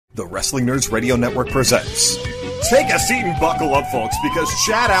The Wrestling Nerds Radio Network presents. Take a seat and buckle up, folks, because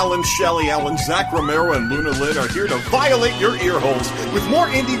Chad Allen, Shelly Allen, Zach Romero, and Luna Lynn are here to violate your ear holes with more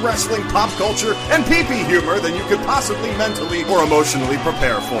indie wrestling, pop culture, and pee-pee humor than you could possibly mentally or emotionally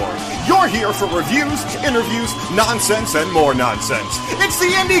prepare for. You're here for reviews, interviews, nonsense, and more nonsense. It's the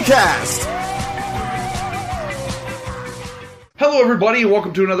IndieCast! Hello, everybody, and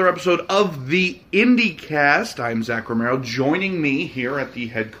welcome to another episode of the IndieCast. I'm Zach Romero. Joining me here at the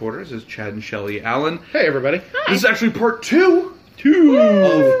headquarters is Chad and Shelly Allen. Hey, everybody. Hi. This is actually part two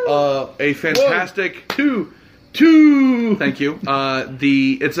of a fantastic... Two. Thank you.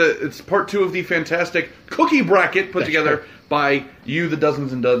 It's part two of the fantastic cookie bracket put together by you, the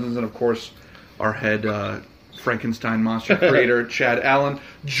dozens and dozens, and of course, our head Frankenstein monster creator, Chad Allen.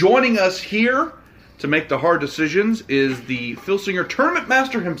 Joining us here to make the hard decisions is the Filsinger Tournament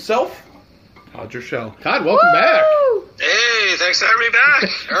Master himself, Todd Drechsel. Todd, welcome back. Hey, thanks for having me back.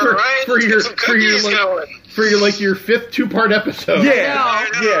 All right, let's get some cookies going. For your fifth two-part episode. Yeah,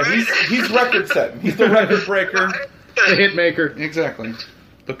 he's record setting. He's the record breaker. The hit maker. Exactly.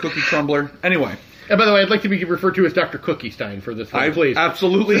 The cookie crumbler. Anyway. And by the way, I'd like to be referred to as Dr. Cookie Stein for this one, please.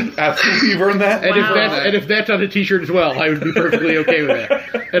 Absolutely, you've earned that. And if that's on a t-shirt as well, I would be perfectly okay with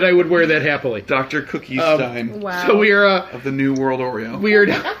that. And I would wear that happily. Dr. Cookie Stein. Wow. So we are... of the New World Oreo. We are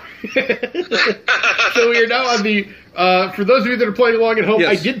now... So we are now on the... for those of you that are playing along at home,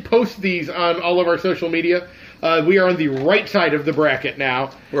 yes. I did post these on all of our social media. We are on the right side of the bracket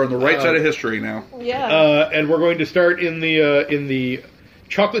now. We're on the right side of history now. Yeah. And we're going to start in the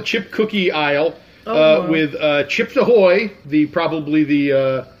chocolate chip cookie aisle with Chips Ahoy, probably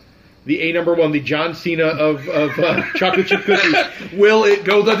the A number one, the John Cena of chocolate chip cookies. Will it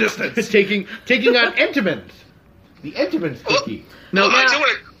go the distance? taking on Entenmann's, the Entenmann's cookie. No, I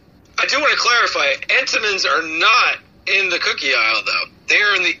do want to clarify. Entenmann's are not in the cookie aisle, though. They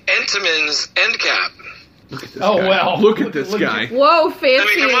are in the Entenmann's end cap. Look at this guy. Look at this guy. Whoa, fancy. I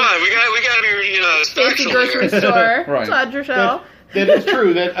mean, come on, we got to be fancy grocery store. Right. Todd Drechsel. That is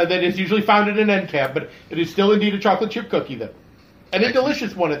true. That is usually found in an end cap, but it is still indeed a chocolate chip cookie, though. And a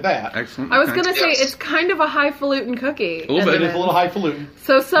delicious one at that. Excellent. I was going to say, it's kind of a highfalutin cookie. A little bit. It is a little highfalutin.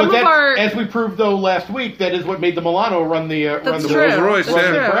 So as we proved, though, last week, that is what made the Milano run the Rolls Royce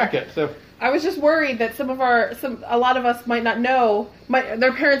bracket. So I was just worried that a lot of us might not know,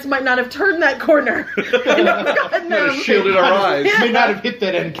 their parents might not have turned that corner. Shielded our eyes. Yeah. May not have hit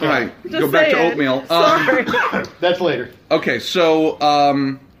that end cap. Right. Just Go back to saying. oatmeal. Sorry. That's later. Okay, so,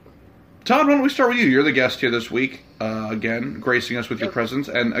 Todd, why don't we start with you? You're the guest here this week, again, gracing us with your presence,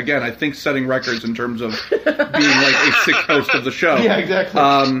 and again, I think setting records in terms of being like a sick host of the show. Yeah, exactly.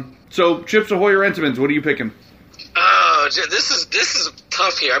 So, Chips Ahoy or Entenmann's, what are you picking? Oh, this is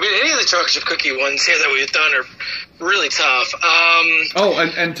tough here. I mean, any of the chocolate chip cookie ones here that we've done are really tough.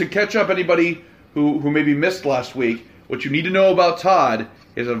 And to catch up anybody who maybe missed last week, what you need to know about Todd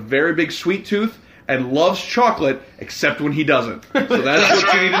is a very big sweet tooth and loves chocolate, except when he doesn't. So that's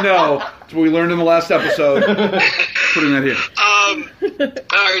what you need to know. That's what we learned in the last episode. Putting that here. All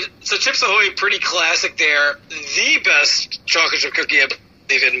right, so Chips Ahoy, pretty classic there. The best chocolate chip cookie, I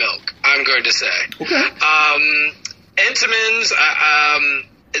believe, in milk, I'm going to say. Okay. Entenmann's,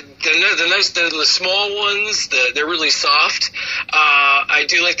 the small ones, they're really soft. I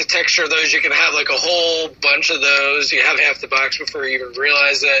do like the texture of those. You can have like a whole bunch of those. You have half the box before you even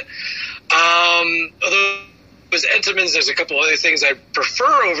realize it. Although with Entenmann's, there's a couple other things I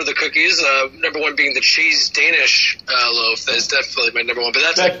prefer over the cookies. Number one being the cheese Danish loaf. That's definitely my number one. But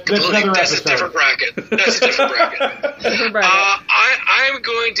that's a different bracket. That's a different bracket. I'm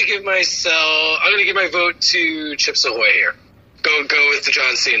going to give my vote to Chips Ahoy here. Go with the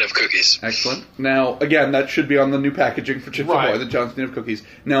John Cena of cookies. Excellent. Now, again, that should be on the new packaging for Chips Ahoy, the John Cena of cookies.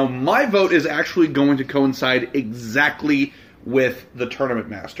 Now, my vote is actually going to coincide exactly with the Tournament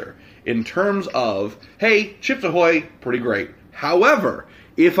Master. In terms of, hey, Chips Ahoy, pretty great. However,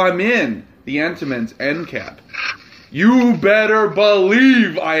 if I'm in the Entenmann's end cap, you better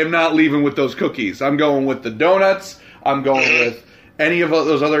believe I am not leaving with those cookies. I'm going with the donuts. I'm going with any of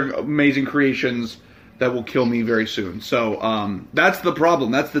those other amazing creations that will kill me very soon. So that's the problem.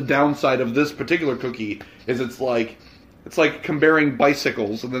 That's the downside of this particular cookie, is it's like comparing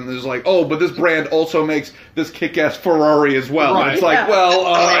bicycles, and then there's like, oh, but this brand also makes this kick-ass Ferrari as well. Right. And it's like,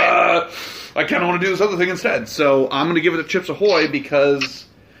 I kind of want to do this other thing instead. So I'm going to give it to Chips Ahoy because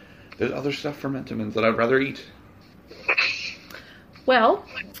there's other stuff from Entenmann's that I'd rather eat. Well,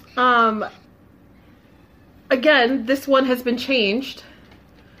 again, this one has been changed.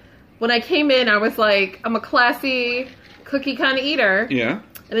 When I came in, I was like, I'm a classy cookie kind of eater. Yeah.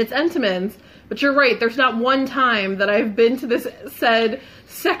 And it's Entenmann's. But you're right. There's not one time that I've been to this said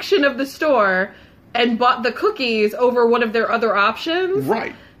section of the store and bought the cookies over one of their other options.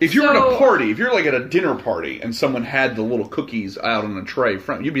 Right. If you're at a party, if you're like at a dinner party and someone had the little cookies out on a tray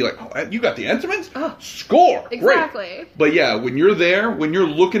front, you'd be like, oh, you got the Entenmann's? Oh, score! Exactly. Great. But yeah, when you're there, when you're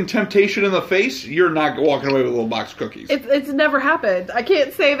looking temptation in the face, you're not walking away with a little box of cookies. It's never happened. I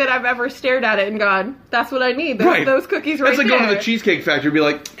can't say that I've ever stared at it and gone, that's what I need. Those cookies right there. That's like going to the Cheesecake Factory and be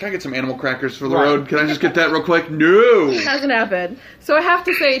like, can I get some animal crackers for the road? Can I just get that real quick? No! It hasn't happened. So I have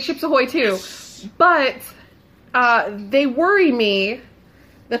to say Chips Ahoy too. But they worry me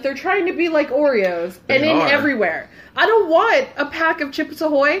that they're trying to be like Oreos and everywhere. I don't want a pack of Chips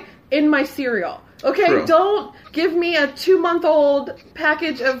Ahoy in my cereal. Okay, True. Don't give me a 2-month-old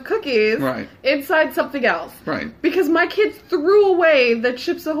package of cookies inside something else. Right. Because my kids threw away the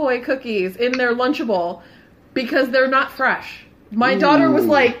Chips Ahoy cookies in their Lunchable because they're not fresh. My daughter was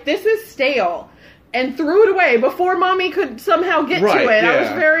like, this is stale, and threw it away before Mommy could somehow get to it. Yeah. I was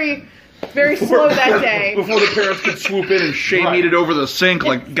very slow that day. Before the parents could swoop in and shame-eat it over the sink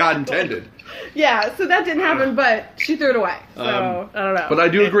like God intended. Yeah, so that didn't happen, but she threw it away. So, I don't know. But I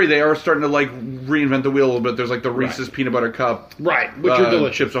do agree, they are starting to like reinvent the wheel a little bit. There's like the Reese's Peanut Butter Cup. Right, which are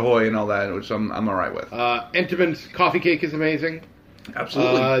delicious. Chips Ahoy and all that, which I'm alright with. Entenmann's coffee cake is amazing.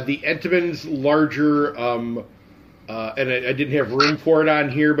 Absolutely. The Entenmann's larger, and I didn't have room for it on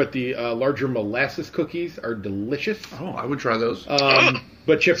here, but the larger molasses cookies are delicious. Oh, I would try those.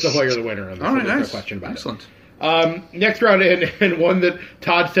 But Chips Ahoy are the winner on this. All right, There's nice. No question about Excellent. it. Next round, and one that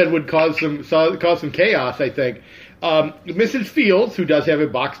Todd said would cause some chaos, I think. Mrs. Fields, who does have a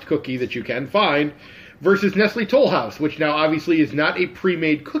boxed cookie that you can find, versus Nestle Toll House, which now obviously is not a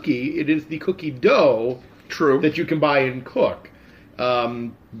pre-made cookie. It is the cookie dough that you can buy and cook.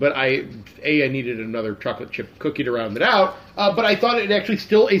 But I needed another chocolate chip cookie to round it out. But I thought it actually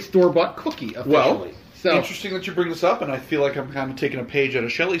still a store-bought cookie officially. Well, so interesting that you bring this up, and I feel like I'm kind of taking a page out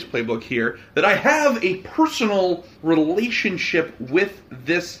of Shelley's playbook here, that I have a personal relationship with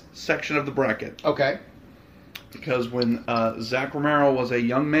this section of the bracket. Okay. Because when Zach Romero was a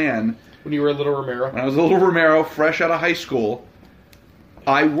young man... When you were a little Romero? When I was a little Romero, fresh out of high school,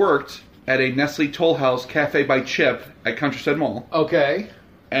 I worked at a Nestle Toll House Cafe by Chip at Countryside Mall. Okay.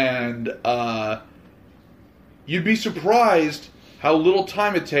 And you'd be surprised how little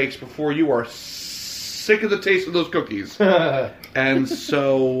time it takes before you are sick of the taste of those cookies. And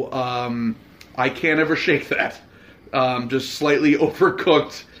so I can't ever shake that. Just slightly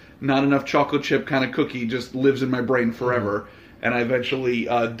overcooked, not enough chocolate chip kind of cookie just lives in my brain forever. And I eventually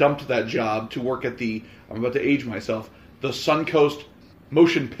dumped that job to work at I'm about to age myself, the Suncoast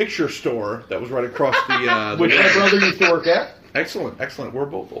Motion Picture Store that was right across the which my brother used to work at. Excellent. We're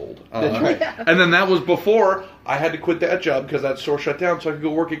both old. That's right. And then that was before I had to quit that job because that store shut down so I could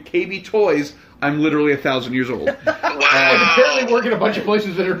go work at KB Toys. I'm literally 1,000 years old. And apparently work in a bunch of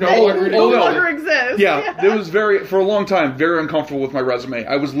places that are no longer exist. Yeah, it was for a long time, very uncomfortable with my resume.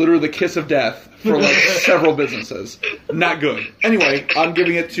 I was literally the kiss of death for like several businesses. Not good. Anyway, I'm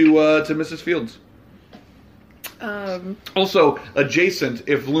giving it to Mrs. Fields. Also, adjacent,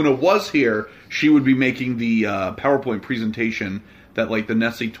 if Luna was here, she would be making the PowerPoint presentation that, like, the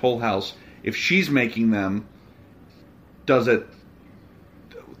Nestle Toll House, if she's making them, does it...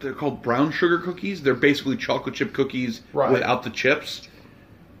 They're called brown sugar cookies. They're basically chocolate chip cookies without the chips.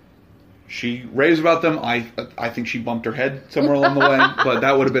 She raves about them. I think she bumped her head somewhere along the way, but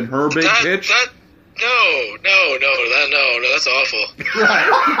that would have been her big pitch. No, that's awful.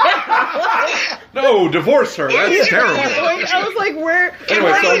 No, divorce her. That's terrible. I was like, where anyway,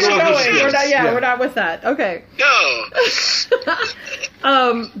 are you going? We're not with that. Okay. No.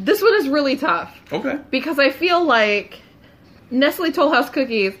 This one is really tough. Okay. Because I feel like Nestle Toll House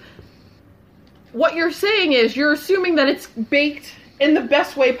cookies, what you're saying is you're assuming that it's baked in the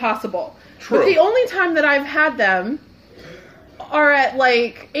best way possible. True. But the only time that I've had them are at,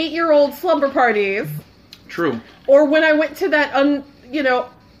 like, 8-year-old slumber parties. True. Or when I went to that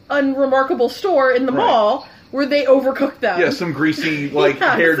unremarkable store in the mall where they overcooked them. Yeah, some greasy,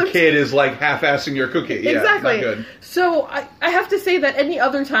 haired kid is, half-assing your cookie. Yeah, exactly. Not good. So I have to say that any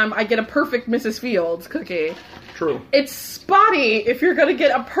other time I get a perfect Mrs. Fields cookie. True. It's spotty if you're going to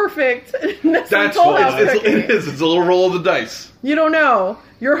get a perfect Nestle Toll House cookie. It is. It's a little roll of the dice. You don't know.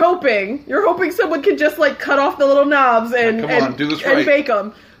 You're hoping someone can just cut off the little knobs and do this right. And bake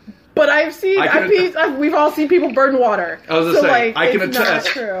them. But we've all seen people burn water. I was going to say, I can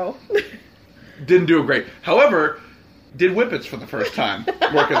attest. Not true. Didn't do it great. However, did Whippets for the first time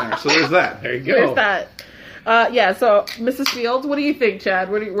working there. So there's that. There you go. There's that. So Mrs. Fields, what do you think, Chad?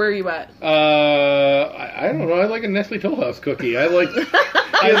 Where are you at? I don't know. I like a Nestle Toll House cookie. I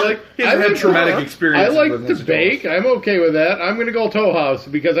had traumatic experience. I like to bake. I'm okay with that. I'm going to go Toll House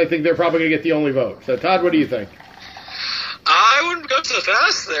because I think they're probably going to get the only vote. So, Todd, what do you think? I wouldn't go so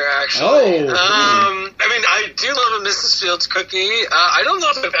fast there, actually. I mean, I do love a Mrs. Fields cookie. I don't know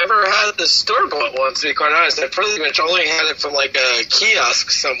if I've ever had the store-bought one, to be quite honest. I've pretty much only had it from, like, a kiosk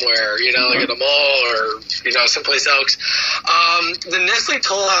somewhere, like at a mall or, someplace else. The Nestle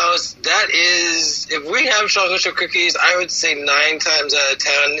Toll House, that is, if we have chocolate chip cookies, I would say 9 times out of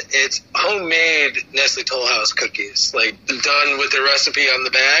 10, it's homemade Nestle Toll House cookies, like, done with the recipe on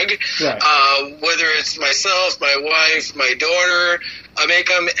the bag. Right. Whether it's myself, my wife, my daughter, I make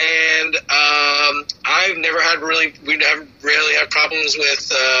them, and I've never had rarely had problems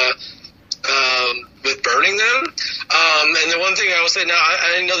with burning them. And the one thing I will say now,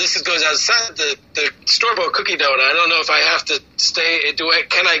 I know this goes outside the store-bought cookie dough, and I don't know if I have to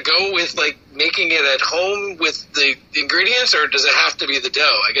can I go with, like, making it at home with the ingredients, or does it have to be the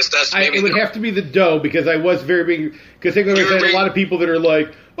dough? I guess that's maybe it would have to be the dough, because I was very big, because I think there's a lot of people that are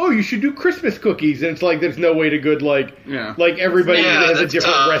like, oh, you should do Christmas cookies, and it's like there's no way to like everybody has a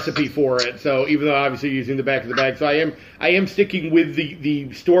different recipe for it. So even though obviously using the back of the bag, so I am sticking with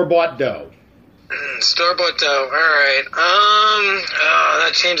the store-bought dough. Store-bought dough. All right.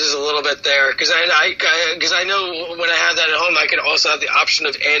 That changes a little bit there, because I know when I have that at home, I can also have the option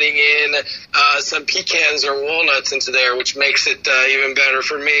of adding in some pecans or walnuts into there, which makes it even better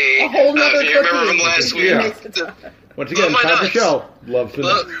for me. A whole nother if you remember from last week. Yeah. Once again, Todd Michelle loves the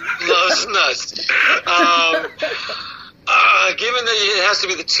nuts. Loves nuts. Given that it has to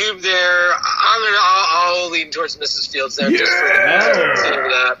be the tube there, I'll lean towards Mrs. Fields there. Just for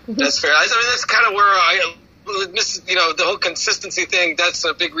that. That's fair. I mean, that's kind of where the whole consistency thing. That's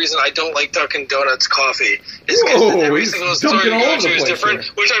a big reason I don't like Dunkin' Donuts coffee. Every single store you go to is different,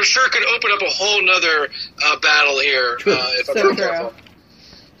 which I'm sure could open up a whole nother battle here if I'm not careful.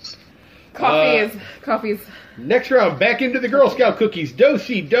 Coffee's. Next round, back into the Girl Scout cookies.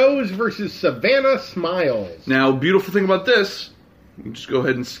 Do-si-dos versus Savannah Smiles. Now, beautiful thing about this, you can just go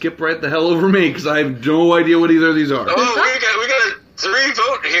ahead and skip right the hell over me, because I have no idea what either of these are. Oh, we got a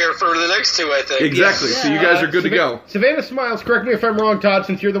 3-vote here for the next two, I think. Exactly, so you guys are good to go. Savannah Smiles, correct me if I'm wrong, Todd,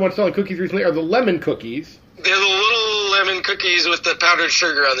 since you're the one selling cookies recently, are the lemon cookies. They're the little lemon cookies with the powdered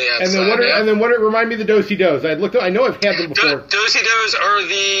sugar on the outside. And then what remind me of the Do-si-dos? I know I've had them before. Do-si-dos are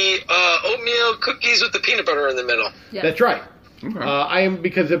the oatmeal cookies with the peanut butter in the middle. Yes. That's right. Okay.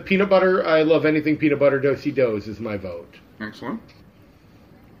 Because of peanut butter, I love anything peanut butter. Do-si-dos is my vote. Excellent.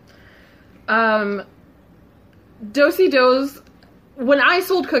 Do-si-dos, when I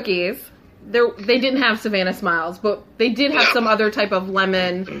sold cookies, they didn't have Savannah Smiles, but they did have some other type of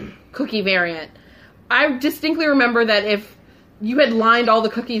lemon cookie variant. I distinctly remember that if you had lined all the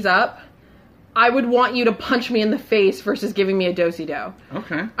cookies up, I would want you to punch me in the face versus giving me a do-si-do.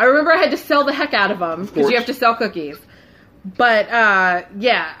 Okay. I remember I had to sell the heck out of them, because you have to sell cookies. But,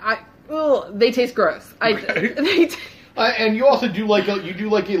 they taste gross. Okay. And you also do like a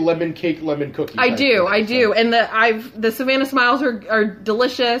lemon cake, lemon cookie. I do. And the Savannah Smiles are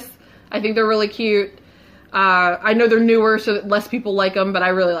delicious. I think they're really cute. I know they're newer, so that less people like them, but I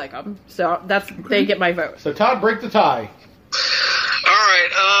really like them. So they get my vote. So Todd, break the tie. All right.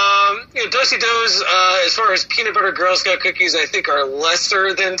 Do-si-dos, as far as peanut butter Girl Scout cookies, I think are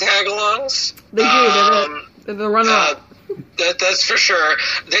lesser than tagalongs. They do. They're the runner-up. That's for sure.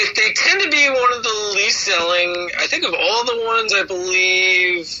 They tend to be one of the least selling. I think of all the ones, I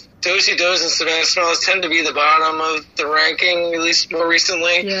believe Do-si-dos and Savannah Smiles tend to be the bottom of the ranking, at least more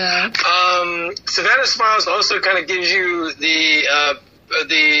recently. Yeah. Savannah Smiles also kind of gives you the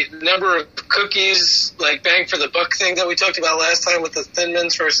number of cookies, like bang for the buck thing that we talked about last time with the Thin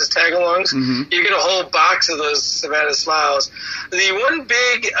Mints versus Tagalongs. Mm-hmm. You get a whole box of those Savannah Smiles. The one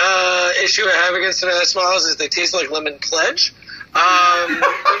big issue I have against Savannah Smiles is they taste like Lemon Pledge, which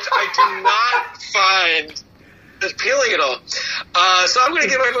I do not find appealing at all. So I'm going to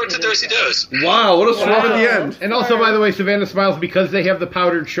give my vote to Do-si-dos. Wow, what a swerve at the end. And also, by the way, Savannah Smiles, because they have the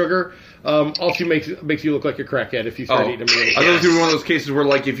powdered sugar, also makes you look like a crackhead if you start eating them. I thought it was one of those cases where,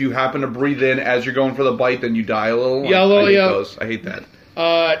 like, if you happen to breathe in as you're going for the bite, then you die a little. I hate that.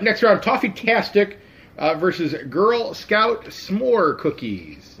 Next round, Toffee-tastic versus Girl Scout S'more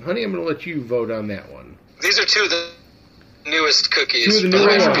cookies. Honey, I'm going to let you vote on that one. These are two of the newest cookies. Two of the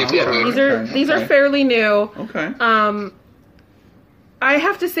newest ones, yeah. These are fairly new. Okay. I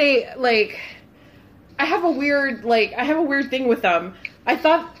have to say, like, I have a weird thing with them.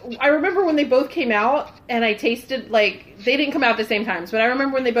 I remember when they both came out, and I tasted, like, they didn't come out at the same times, but I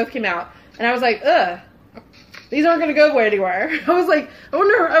remember when they both came out, and I was like, ugh, These aren't going to go anywhere. I was like, I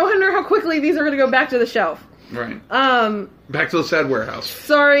wonder how quickly these are going to go back to the shelf. Right. Back to the sad warehouse.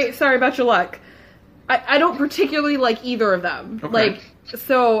 Sorry about your luck. I don't particularly like either of them. Okay.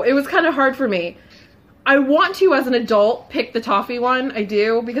 So it was kind of hard for me. I want to, as an adult, pick the toffee one. I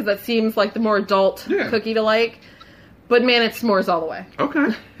do, because that seems like the more adult cookie to like. But man, it's s'mores all the way.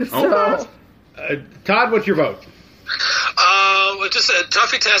 Okay. So, Todd, what's your vote? Just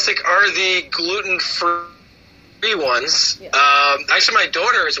Toffee-tastic are the gluten-free ones. Yeah. Actually, my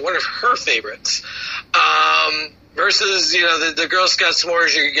daughter is one of her favorites. Versus, the Girl Scout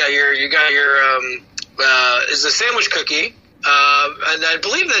s'mores, you got your is a sandwich cookie. And I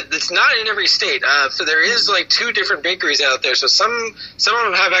believe that it's not in every state. So there is like 2 different bakeries out there. So some of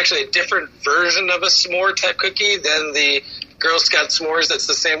them have actually a different version of a s'more type cookie than the Girl Scout s'mores. That's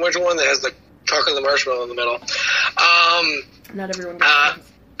the sandwich one that has the chocolate and the marshmallow in the middle. not everyone gets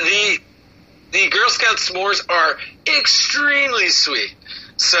things. The Girl Scout s'mores are extremely sweet.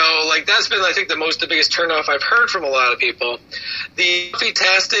 So, that's been, I think, the biggest turnoff I've heard from a lot of people. The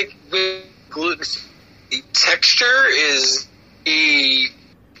Toffee-tastic with gluten-free texture is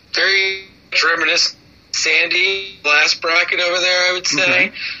very reminiscent sandy glass bracket over there, I would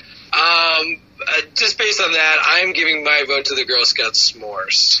say. Just based on that, I'm giving my vote to the Girl Scout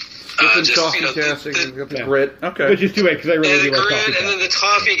s'mores. Toffee-tastic, you've got the grit. Okay. Which is too bad, because I really do like toffee. And then the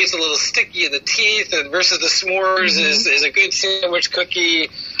toffee gets a little sticky in the teeth, and versus the s'mores is a good sandwich cookie,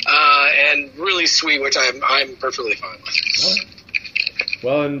 and really sweet, which I'm perfectly fine with.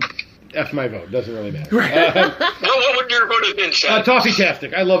 Well, and F my vote. Doesn't really matter. What would your vote have been, Chad?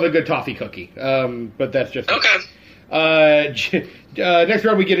 Toffee-tastic. I love a good toffee cookie. But that's just okay. Next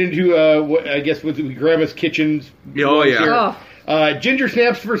round we get into I guess with Grandma's Kitchens. Oh yeah. Ginger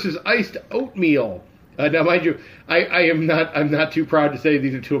snaps versus iced oatmeal. Now, mind you, I'm not too proud to say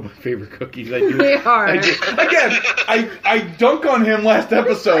these are 2 of my favorite cookies. I do. They are. I dunk on him last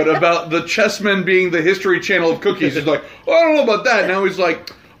episode about the Chessmen being the History Channel of cookies. He's like, I don't know about that. Now he's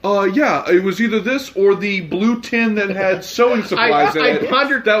like, yeah, it was either this or the blue tin that had sewing supplies in it.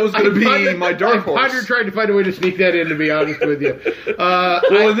 That was going to be my dark horse. I pondered trying to find a way to sneak that in, to be honest with you.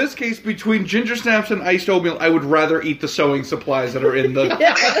 In this case, between ginger snaps and iced oatmeal, I would rather eat the sewing supplies that are in the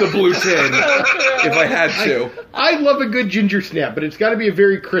blue tin if I had to. I love a good ginger snap, but it's got to be a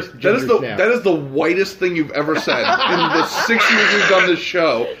very crisp ginger snap. That is the whitest thing you've ever said in the 6 years we've done this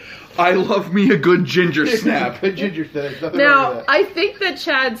show. I love me a good ginger snap. Good ginger snap. Now, I think that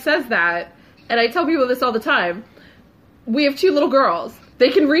Chad says that, and I tell people this all the time. We have 2 little girls.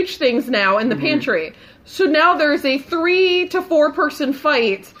 They can reach things now in the pantry. So now there's a 3 to 4 person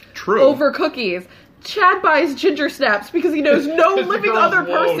fight over cookies. Chad buys ginger snaps because he knows no living other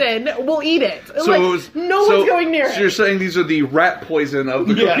person will eat it. So no one's going near it. So you're saying these are the rat poison of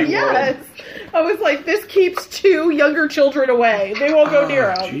the cookie world? Yes. I was like, this keeps 2 younger children away. They won't go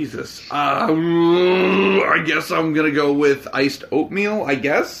near them. Jesus. I guess I'm going to go with iced oatmeal, I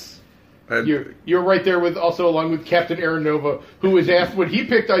guess. You're right there along with Captain Aaron Nova, who was asked when he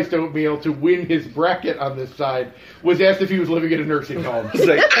picked iced oatmeal to win his bracket on this side, was asked if he was living in a nursing home. He's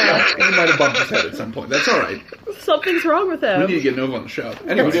like, he might have bumped his head at some point. That's all right. Something's wrong with him. We need to get Nova on the show.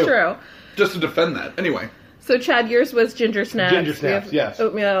 Anyway, That's true. Just to defend that. Anyway. So, Chad, yours was ginger snaps. Ginger snaps, yes.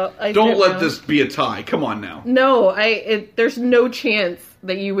 Oatmeal. Don't let this be a tie. Come on now. No, there's no chance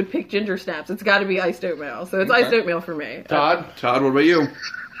that you would pick ginger snaps. It's got to be iced oatmeal. So it's iced oatmeal for me. Todd, what about you?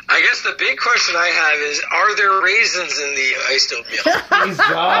 I guess the big question I have is, are there raisins in the iced oatmeal?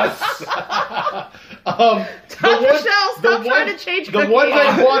 Stop trying to change cookies. The ones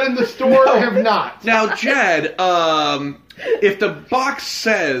I bought in the store have not. Now, Jed, if the box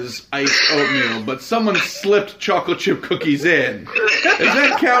says iced oatmeal, but someone slipped chocolate chip cookies in, does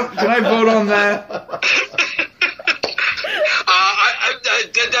that count? Can I vote on that?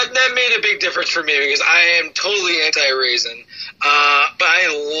 That made a big difference for me because I am totally anti-raisin. But I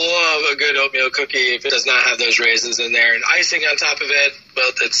love a good oatmeal cookie if it does not have those raisins in there. And icing on top of it,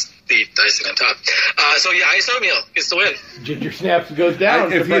 well, it's the icing on top. So yeah, iced oatmeal gets the win. Ginger snaps goes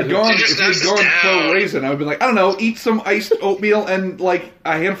down. If he had gone pro raisin, I would be like, I don't know, eat some iced oatmeal and like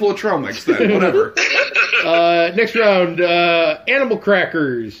a handful of trail mix then, whatever. Next round, animal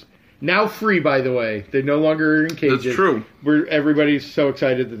crackers. Now free, by the way. They're no longer in cages. That's true. Everybody's so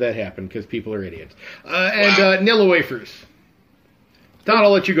excited that happened because people are idiots. And Nilla wafers. Don, I'll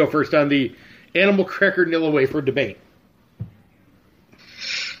let you go first on the animal cracker Nilla wafer debate.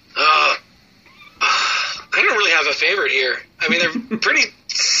 I don't really have a favorite here. I mean, they're pretty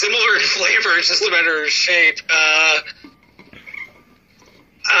similar in flavor. It's just a matter of shape.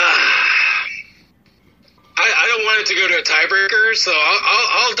 I don't want it to go to a tiebreaker icebreaker, so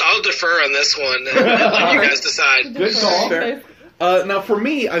I'll defer on this one and let you guys decide. Good call. Fair. Now, for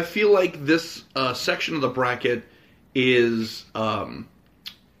me, I feel like this section of the bracket is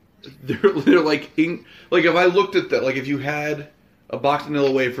they're like if I looked at that, like if you had a box of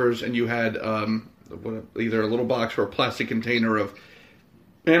Nilla wafers and you had either a little box or a plastic container of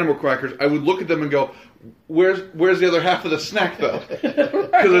animal crackers, I would look at them and go, "Where's the other half of the snack though?"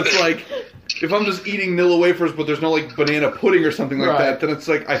 Because it's like, if I'm just eating Nilla wafers, but there's no like banana pudding or something like that, then it's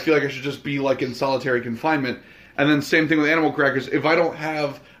like I feel like I should just be like in solitary confinement. And then same thing with animal crackers. If I don't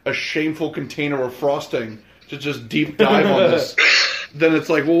have a shameful container of frosting to just deep dive on this, then it's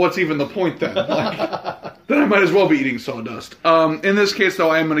like, well, what's even the point then? Like, then I might as well be eating sawdust. In this case, though,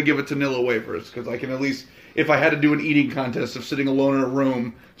 I am going to give it to Nilla wafers because I can at least, if I had to do an eating contest of sitting alone in a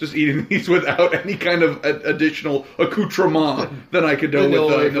room just eating these without any kind of additional accoutrement, then I could go with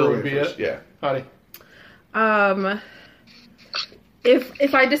Nilla wafers. Yeah, Honey.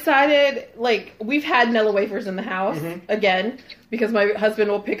 If I decided, like, we've had Nilla wafers in the house, again, because my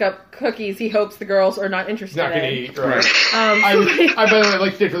husband will pick up cookies he hopes the girls are not interested Not going to in. eat, right. I, by the way,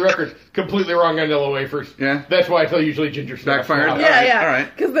 like to state for the record, completely wrong on Nilla wafers. Yeah. That's why I tell usually ginger snap. Backfired? Yeah, All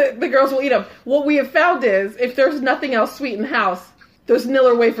right. Because the girls will eat them. What we have found is, if there's nothing else sweet in the house, those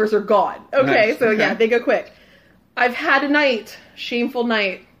Nilla wafers are gone. Okay, Nice. so Okay. yeah, they go quick. I've had a shameful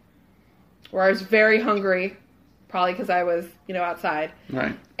night, where I was very hungry. Probably because I was, outside.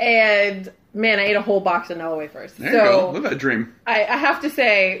 Right. And, man, I ate a whole box of Nilla wafers. There you go. Live that dream. I have to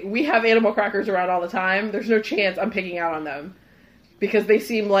say, we have animal crackers around all the time. There's no chance I'm picking out on them. Because they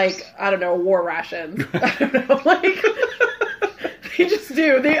seem like, I don't know, war rations. I don't know, like... they just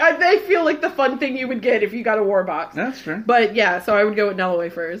do. They feel like the fun thing you would get if you got a war box. That's fair. But, yeah, so I would go with Nilla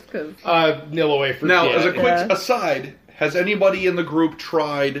wafers. Cause, Nilla wafers. Now, yeah. as a quick aside, has anybody in the group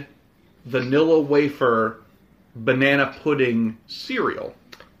tried the Nilla wafer banana pudding cereal?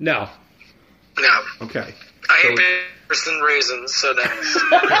 No. No. Okay. I ain't been worse than raisins, so nice.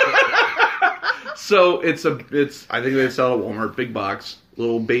 So it's I think they sell at Walmart, big box,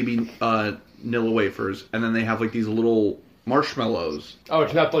 little baby Nilla wafers, and then they have like these little marshmallows. Oh,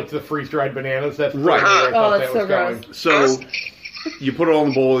 it's not like the freeze-dried bananas? That's Right. where I thought that's that so was gross. going. So you put it all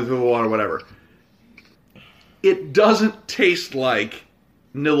in the bowl, through the water, whatever. It doesn't taste like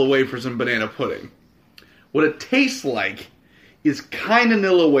Nilla wafers and banana pudding. What it tastes like is kind of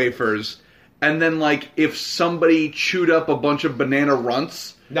Nilla wafers, and then like if somebody chewed up a bunch of banana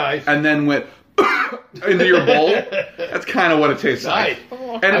runts, Nice. and then went into your bowl. That's kind of what it tastes Nice.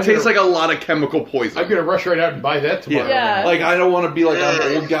 like, and it tastes like a lot of chemical poison. I'm going to rush right out and buy that tomorrow. Yeah. Like I don't want to be like I'm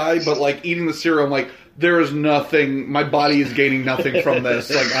an old guy, but like eating the cereal, I'm like, there is nothing. My body is gaining nothing from this.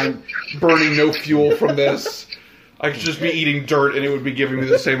 Like I'm burning no fuel from this. I could just be eating dirt, and it would be giving me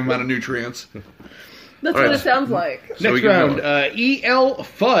the same amount of nutrients. that's All what right. it sounds like. So we Next can round, go. EL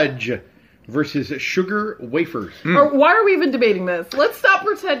Fudge versus Sugar Wafers. Or why are we even debating this? Let's stop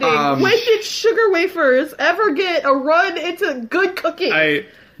pretending. When did sugar wafers ever get a run into good cooking?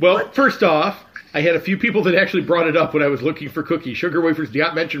 First off, I had a few people that actually brought it up when I was looking for cookies. Sugar Wafers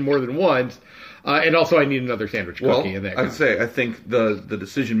got mentioned more than once. And also I need another sandwich cookie in that. I think the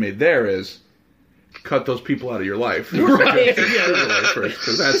decision made there is cut those people out of your life. Right.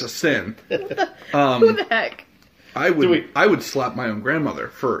 Because that's a sin. Who the heck? I would slap my own grandmother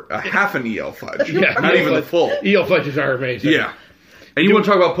for a half an EL Fudge. Yeah, Not even the full. EL Fudges are amazing. Yeah. And you want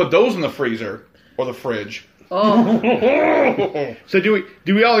to talk about put those in the freezer or the fridge. So do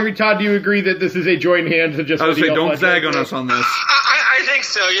we all agree, Todd, do you agree that this is a joint hands and just I would say EL don't Fudge? zag on us on this. I think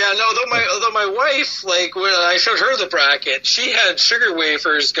so, yeah. No, although my wife, like, when I showed her the bracket, she had sugar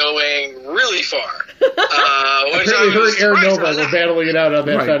wafers going really far. Apparently her and Aaron Nova were battling it out on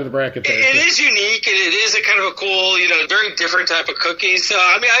that side of the bracket there. It is unique, and it is a kind of a cool, very different type of cookie. So,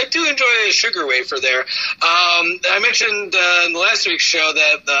 I mean, I do enjoy a sugar wafer there. I mentioned in the last week's show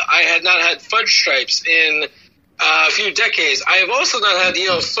that I had not had fudge stripes in a few decades. I have also not had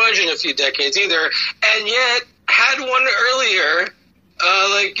EL Fudge in a few decades either, and yet had one earlier,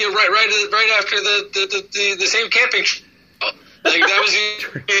 right after the same camping trip. Like that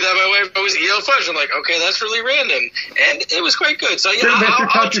was EL Fudge. I'm like, okay, that's really random, and it was quite good. So yeah, Master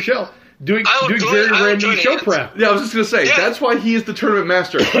Count your shell. Doing very random show prep. Yeah, I was just going to say, that's why he is the tournament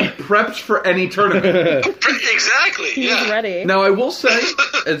master. He preps for any tournament. Exactly. He's ready. Now, I will say,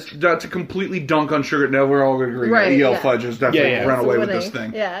 it's not to completely dunk on sugar. Now we're all going to agree. Right, EL yeah. Fudge has definitely run away with this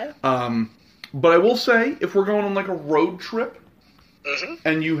thing. Yeah. But I will say, if we're going on like a road trip,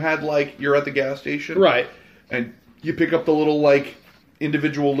 and you had like, you're at the gas station. Right. And you pick up the little like,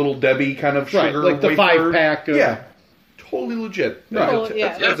 individual little Debbie kind of sugar like the wafer. 5-pack. Yeah. totally legit. Well, That's,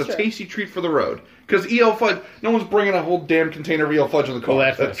 yeah, that's a that's true. tasty treat for the road. Because EL fudge, no one's bringing a whole damn container of EL fudge in the car.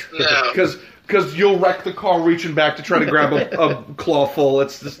 Well, that's true. No. Because you'll wreck the car reaching back to try to grab a claw full.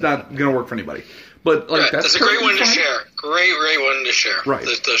 It's just not going to work for anybody. But like Right. That's a great one to fine. share. Great one to share. Right.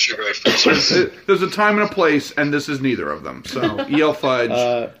 Those sugar wafer. There's a time and a place, and this is neither of them. So EL fudge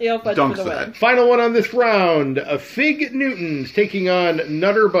EL fudge dunks for the that. win. Final one on this round: Fig Newtons taking on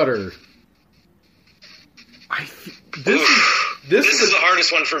Nutter Butter. This This is is the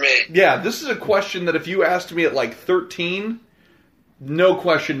hardest one for me. Yeah, this is a question that if you asked me at like 13, no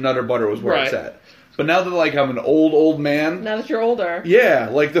question Nutter Butter was where it's Right. at. But now that like I'm an old man, Now that you're older. yeah,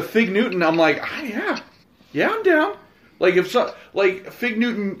 like the Fig Newton, I'm like, yeah, I'm down. Like if Fig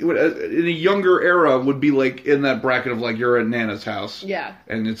Newton in a younger era would be like in that bracket of like you're at Nana's house, Yeah.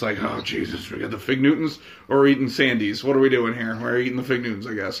 and it's like, oh Jesus, we got the Fig Newtons or we're eating Sandies. What are we doing here? We're eating the Fig Newtons,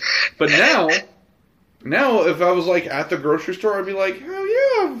 I guess. But now if I was like at the grocery store, I'd be like, hell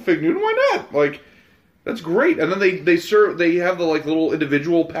yeah, Fig Newton, why not? Like that's great. And then they have the like little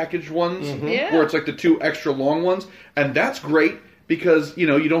individual packaged ones Yeah. where it's like the 2 extra long ones, and that's great. Because, you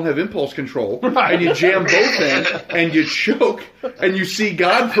don't have impulse control, and you jam both in, and you choke, and you see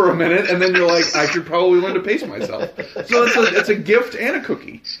God for a minute, and then you're like, I should probably learn to pace myself. So it's a gift and a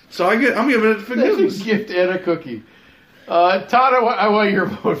cookie. So I'm giving it to Fig That's Newtons. a gift and a cookie. Todd, I want your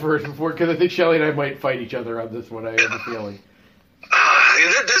vote first because I think Shelly and I might fight each other on this one. I have a feeling.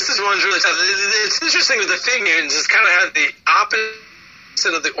 This is one's really tough. It's interesting with the Fig Newtons. It's kind of had the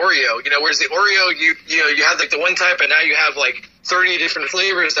opposite of the Oreo. Whereas the Oreo, you had like the one type, and now you have like 30 different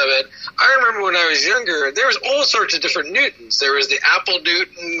flavors of it. I remember when I was younger, there was all sorts of different Newtons. There was the apple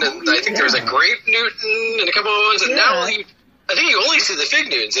Newton, and I think there was a grape Newton, and a couple of ones. And now I think you only see the Fig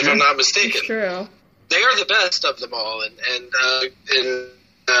Newtons, if I'm not mistaken. It's true. They are the best of them all, and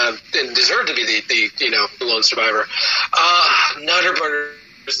deserve to be the lone survivor. Nutter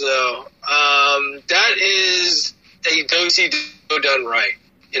Butters though, that is a do done right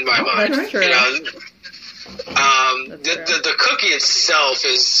in my mind. That's true. The cookie itself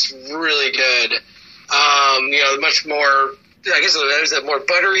is really good. Much more. I guess there's that more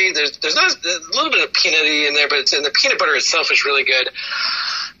buttery. There's not a little bit of peanutty in there, but the peanut butter itself is really good.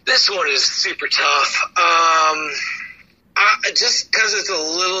 This one is super tough. Just because it's a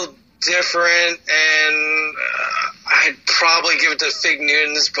little different, and I'd probably give it to Fig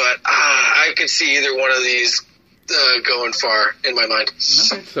Newtons, but I could see either one of these going far in my mind.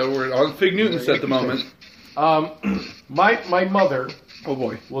 Okay, so we're on Fig Newtons at the moment. My mother Oh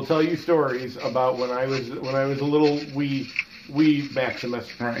boy. will tell you stories about when I was a little wee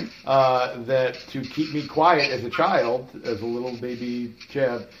Maximus. Right. That to keep me quiet as a child, as a little baby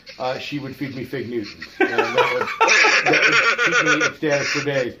Chad, she would feed me Fig Newtons, and that would keep me ecstatic for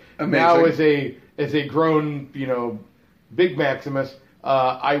days. Amazing. Now, as a grown, big Maximus,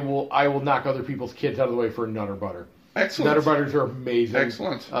 I will knock other people's kids out of the way for Nutter Butter. Excellent. Nutter Butters are amazing.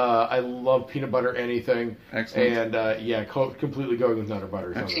 Excellent. I love peanut butter anything. Excellent. And completely going with Nutter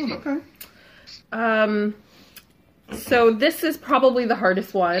Butters. Excellent. On this Okay. So this is probably the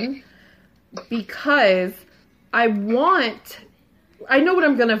hardest one because I know what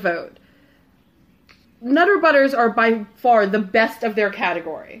I'm going to vote. Nutter Butters are by far the best of their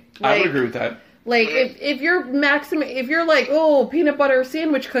category. I would agree with that. Like if you're like, oh, peanut butter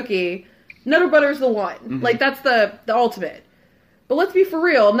sandwich cookie, Nutter Butter's the one. Mm-hmm. Like that's the ultimate. But let's be for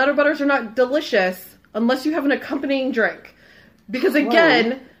real, Nutter Butters are not delicious unless you have an accompanying drink. Because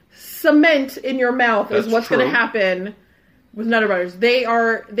again, cement in your mouth is That's what's going true. to happen with Nutter Butters. They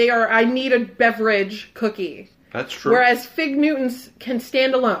are I need a beverage cookie. That's true. Whereas Fig Newtons can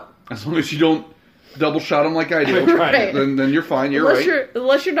stand alone. As long as you don't double shot them like I do, Right. then you're fine. You're right.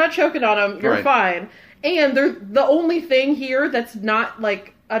 Unless you're not choking on them, you're Right. fine. And they're the only thing here that's not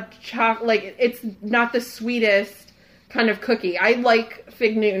like it's not the sweetest kind of cookie. I like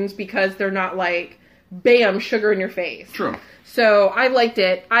Fig Newtons because they're not like bam sugar in your face. True. So I liked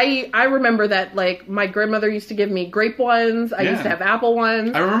it. I remember that like my grandmother used to give me grape ones. I used to have apple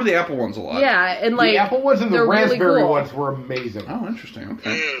ones. I remember the apple ones a lot. Yeah, and like the apple ones and the they're really raspberry cool. ones were amazing. Oh, interesting.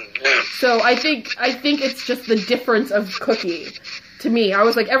 Okay. Yeah. So I think it's just the difference of cookie to me. I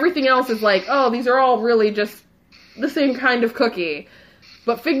was like, everything else is like, oh, these are all really just the same kind of cookie.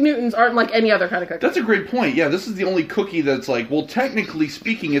 But Fig Newtons aren't like any other kind of cookie. That's a great point. Yeah, this is the only cookie that's like, well, technically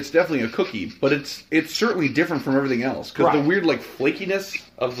speaking, it's definitely a cookie, but it's certainly different from everything else because Right. the weird like flakiness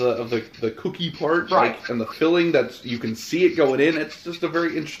of the cookie part, Right. like, and the filling that's you can see it going in. It's just a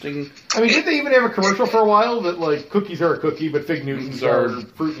very interesting. I mean, did they even have a commercial for a while that like cookies are a cookie, but Fig Newtons are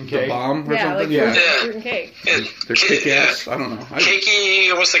fruit and The cake? bomb or Yeah, something. like Yeah, fruit and cake. they're kick ass. I don't know. Cakey,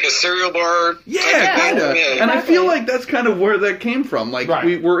 almost like a cereal bar. Yeah, kind of. Yeah. And I feel Exactly. like that's kind of where that came from. Like,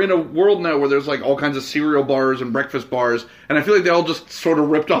 Right. we're in a world now where there's, like, all kinds of cereal bars and breakfast bars, and I feel like they all just sort of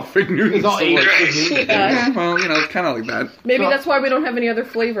ripped off Fig Newtons. It's all So, ate like, Fig Newtons. yeah, well, it's kind of like that. Maybe So- that's why we don't have any other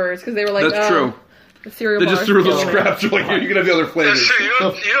flavors, because they were like, That's true. The cereal They bars. just threw the Yeah. scraps. Like, you can have the other That's flavors. true. You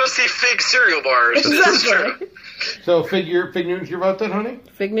don't see fig cereal bars. That's true. Exactly. So Fig Newtons, your vote then, honey?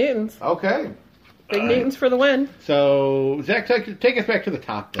 Fig Newtons. Okay. Fig Newtons for the win. So Zach, take us back to the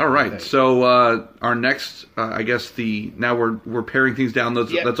top. Then, All I right, think. so our next, I guess now we're paring things down.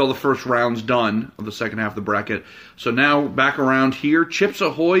 Yep. That's all the first rounds done of the second half of the bracket. So now back around here, Chips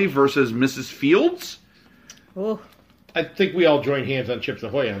Ahoy versus Mrs. Fields. Oh, I think we all join hands on Chips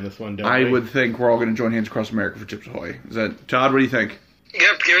Ahoy on this one, don't I we? would think we're all going to join hands across America for Chips Ahoy. Is that Todd? What do you think?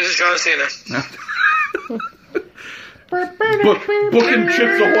 Yep, give it to John Cena. Booking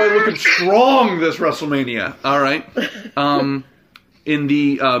Chips Ahoy looking strong this WrestleMania. All right. In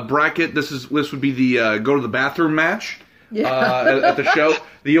the bracket, this would be the go to the bathroom match at the show.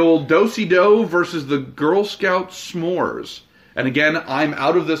 The old Do-si-do versus the Girl Scout s'mores. And again, I'm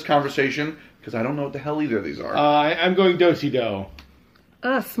out of this conversation because I don't know what the hell either of these are. I'm going Do-si-do.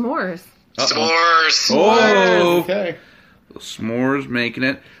 s'mores. S'mores. Oh, Okay. s'mores making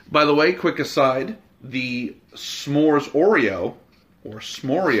it. By the way, quick aside, the s'mores Oreo, or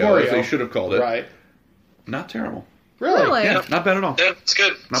s'morio, as they should have called it, Right. not terrible. Really? Yeah, not bad at all. Yep, it's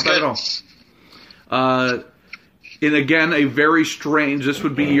good. Not It's bad good. at all. And again, a very strange. This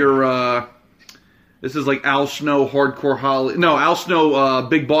would be your. This is like Al Snow, Hardcore Holly. No, Al Snow,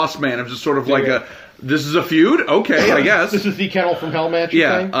 Big Boss Man. It's just sort of like Yeah. This is a feud. Okay, I guess. This is the Kettle from Hell match. You're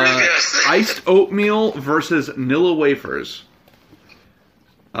Yeah. saying? Yes. Iced oatmeal versus Nilla wafers.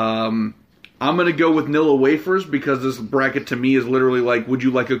 I'm gonna go with Nilla wafers because this bracket to me is literally like, would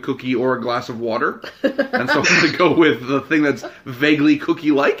you like a cookie or a glass of water? And so I'm gonna go with the thing that's vaguely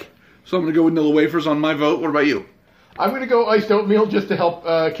cookie-like. So I'm gonna go with Nilla wafers on my vote. What about you? I'm going to go iced oatmeal just to help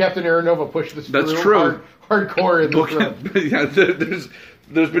Captain Aeronova push this That's through true. hardcore in this run. Yeah,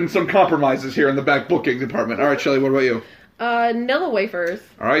 there's been some compromises here in the back booking department. All right, Shelley, what about you? Nilla wafers.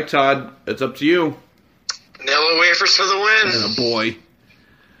 All right, Todd, it's up to you. Nilla wafers for the win. Oh, boy.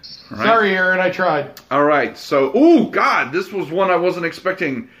 All right. Sorry, Aaron, I tried. All right, so, ooh, God, this was one I wasn't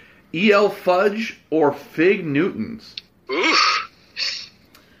expecting. E.L. Fudge or Fig Newtons? Oof.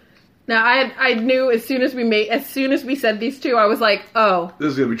 Now I knew as soon as we said these two, I was like, oh,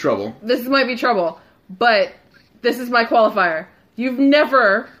 This is going to be trouble. this might be trouble. But this is my qualifier. You've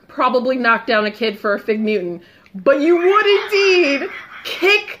never probably knocked down a kid for a Fig Newton, but you would indeed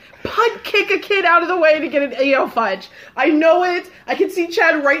punt kick a kid out of the way to get an E.L. Fudge. I know it. I can see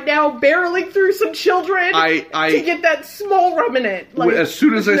Chad right now barreling through some children to get that small remnant. Like, As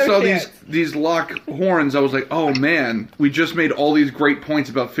soon as I there's no saw chance. these lock horns, I was like, oh, man, we just made all these great points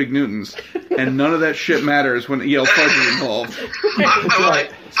about Fig Newtons, and none of that shit matters when E.L. Fudge is involved.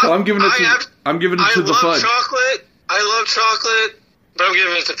 So I'm giving it to the love Fudge. chocolate. I love chocolate, but I'm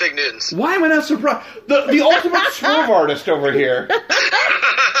giving it to Fig Newtons. Why am I not surprised? The ultimate swerve artist over here.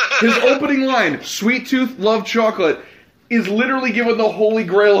 His opening line, "Sweet tooth, love chocolate," is literally given the holy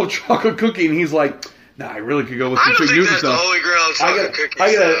grail of chocolate cookie, and he's like, "Nah, I really could go with I some don't Fig think Newtons that's the though. holy grail of chocolate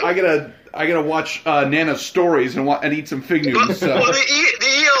cookies. I gotta watch Nana's stories and eat some Fig Newtons." So. Well, the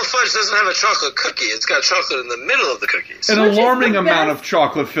E.L. Fudge doesn't have a chocolate cookie. It's got chocolate in the middle of the cookies. An Which is alarming the amount best. of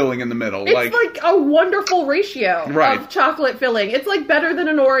chocolate filling in the middle. It's like a wonderful ratio Right. of chocolate filling. It's like better than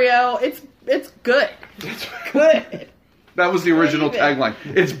an Oreo. It's good. It's good. that was the original Even. tagline.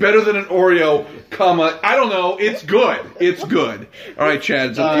 It's better than an Oreo, comma, I don't know, it's good. It's good. All right, Chad,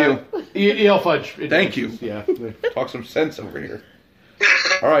 it's up to you. E.L. Fudge. Thank you. Yeah. Talk some sense over here.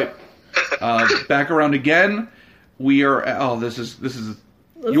 All right. Back around again. We are. Oh, this is.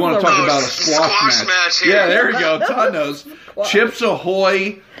 You want to talk about a squash match? here. Yeah, there we go. Todd knows. Chips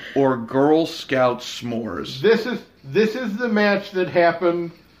Ahoy or Girl Scout s'mores. This is the match that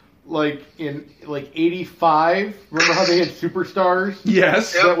happened like in like '85. Remember how they had Superstars?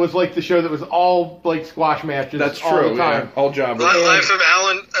 Yes, That was like the show that was all like squash matches. that's all true. the time. Yeah. All jobbers. Live from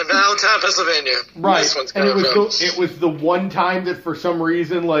Allentown, Pennsylvania. Right, This one's and going it was the one time that for some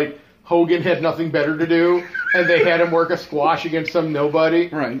reason like Hogan had nothing better to do, and they had him work a squash against some nobody.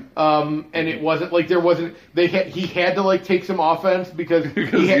 Right. And it wasn't like he had to like take some offense because he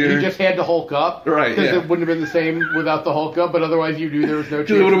just had to Hulk up. Right. Because yeah. it wouldn't have been the same without the Hulk up, but otherwise there was no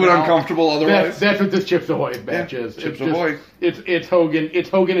chance. It would have been uncomfortable otherwise. That's what this Chips Ahoy match is. Chips Ahoy. It's Hogan. It's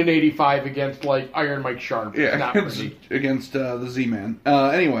Hogan in '85 against like Iron Mike Sharp. Yeah, Not pretty. against the Z-Man.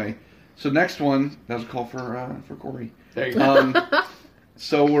 Anyway, so next one, that was a call for Corey. There you go.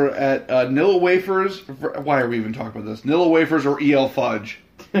 So we're at Nilla Wafers. Why are we even talking about this? Nilla Wafers or EL Fudge?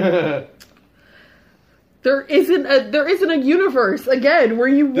 There isn't a universe again where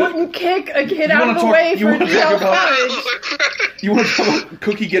you wouldn't kick a kid out of the way for EL Fudge. You want to talk about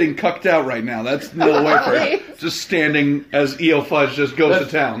Cookie getting cucked out right now? That's Nilla Wafers just standing as EL Fudge just goes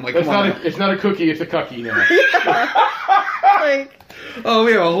to town. Like, it's not a cookie, it's a cucky now. Like, oh,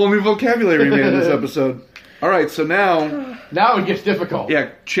 we have a whole new vocabulary made in this episode. All right, so now it gets difficult. Yeah,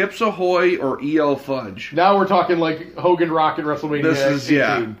 Chips Ahoy or EL Fudge. Now we're talking like Hogan Rock and WrestleMania. This is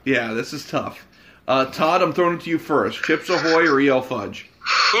 18. this is tough. Todd, I'm throwing it to you first. Chips Ahoy or EL Fudge?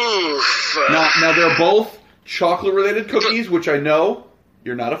 Now they're both chocolate-related cookies, which I know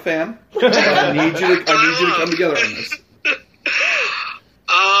you're not a fan. I need you to come together on this.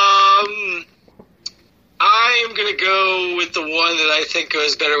 I am going to go with the one that I think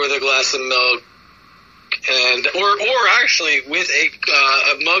goes better with a glass of milk. Or actually with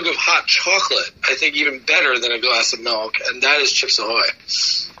a mug of hot chocolate, I think even better than a glass of milk, and that is Chips Ahoy.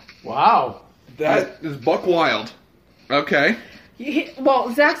 Wow, that is buck wild. Okay.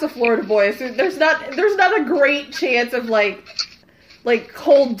 Well, Zach's a Florida boy, so there's not a great chance of like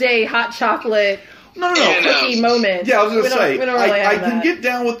cold day hot chocolate. No. Cookie moment. Yeah, I was going to say, we don't really I have can that. get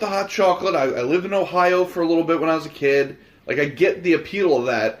down with the hot chocolate. I lived in Ohio for a little bit when I was a kid. Like, I get the appeal of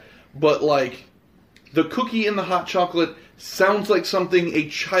that, but like, the cookie and the hot chocolate sounds like something a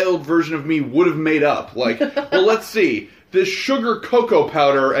child version of me would have made up. Like, well, let's see. This sugar cocoa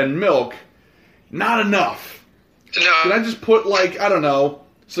powder and milk, not enough. No. Can I just put, like, I don't know,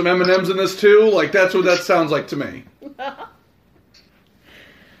 some M&Ms in this too? Like, that's what that sounds like to me.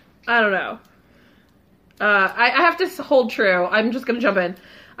 I don't know. I have to hold true. I'm just going to jump in.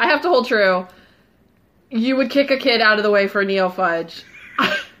 I have to hold true. You would kick a kid out of the way for a EL Fudge.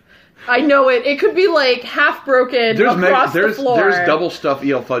 I know it. It could be like half broken across the floor. There's double stuffed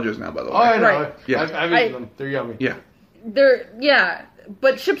EL Fudges now, by the way. Oh, I know. Right. Yeah. I've eaten them. They're yummy. Yeah.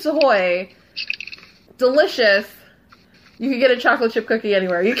 But Chips Ahoy, delicious. You can get a chocolate chip cookie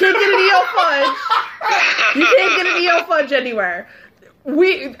anywhere. You can't get an EL Fudge. You can't get an EL Fudge anywhere.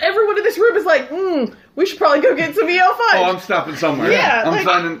 Everyone in this room is like, we should probably go get some EL Fudge. Oh, I'm stopping somewhere. Yeah,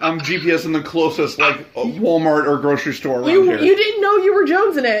 I'm GPSing the closest, like, Walmart or grocery store around here. You didn't know you were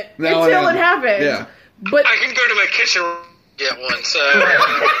jonesing it until it happened. Yeah. But I can go to my kitchen and get one, so...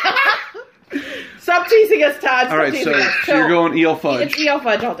 Stop teasing us, Todd. All right, so you're going EL Fudge. It's EL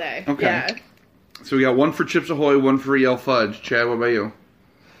Fudge all day. Okay. Yeah. So we got one for Chips Ahoy, one for EL Fudge. Chad, what about you?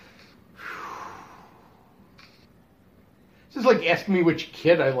 This is like asking me which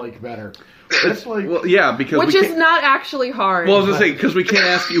kid I like better. That's like... Well, yeah, because Which is not actually hard. Well, I was going to say, because we can't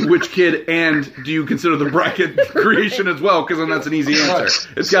ask you which kid and do you consider the bracket creation as well, because then that's an easy answer.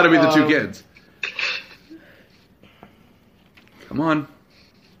 It's got to be the two kids. Come on.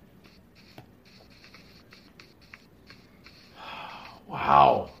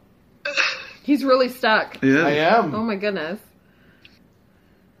 Wow. He's really stuck. Yeah. I am. Oh my goodness.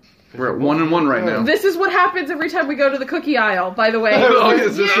 We're at 1-1 right now. This is what happens every time we go to the cookie aisle, by the way. Oh,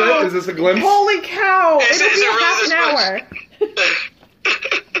 is this it? Is this a glimpse? Holy cow! Is It'll be it half really an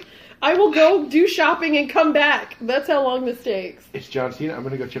hour. I will go do shopping and come back. That's how long this takes. It's John Cena. I'm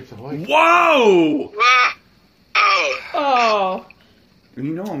going to go Chips Ahoy. Whoa! Wow. Oh. You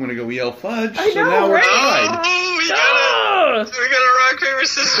know I'm going to go EL Fudge, I so know, now we're right? tied. Oh, we got rock, paper,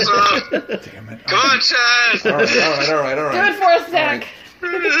 scissors on. Damn it. Come on, Chad. All right. Do it for us, Zach. All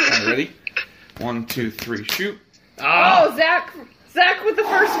right, ready? 1, 2, 3, shoot. Oh, Zach with the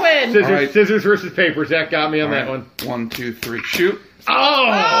first win. Scissors versus paper. Zach got me on that one. 1, 2, 3, shoot.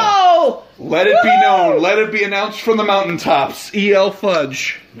 Oh! Let it be known. Let it be announced from the mountaintops. EL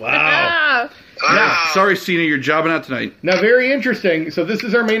Fudge. Wow. Yeah, sorry, Cena, you're jobbing out tonight. Now, very interesting. So this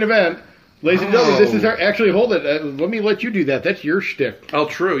is our main event. Ladies and gentlemen, this is our... Actually, hold it. Let me let you do that. That's your shtick. Oh,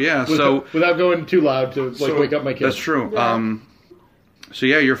 true, yeah. Without going too loud to wake up my kids. That's true. Yeah. So,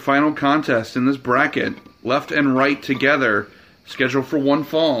 your final contest in this bracket, left and right together, scheduled for one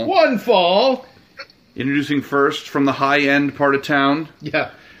fall. One fall. Introducing first from the high-end part of town.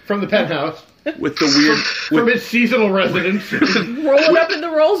 Yeah. from the penthouse, with the weird, from his seasonal residence. Rolling up in the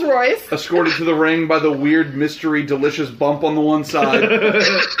Rolls Royce. escorted to the ring by the weird mystery delicious bump on the one side.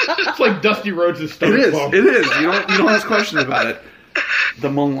 It's like Dusty Rhodes' stomach It is. bump. It is. You don't ask questions about it. The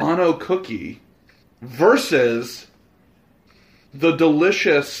Milano cookie versus the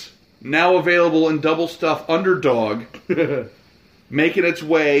delicious, now available in double stuff Underdog, making its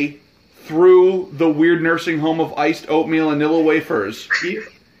way through the weird nursing home of iced oatmeal and Nilla wafers.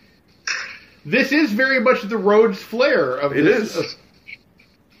 This is very much the Rhodes flair of It this. is.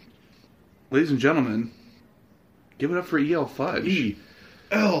 Ladies and gentlemen, give it up for E.L. Fudge.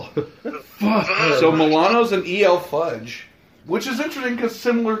 Fuck. So Milano's an E.L. Fudge, which is interesting because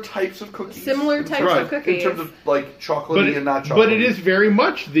similar types of cookies. Similar types Right. of cookies. In terms of like chocolatey and not chocolatey. But it is very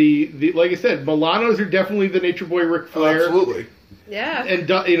much the like I said, Milanos are definitely the Nature Boy Ric Flair. Absolutely. Yeah. And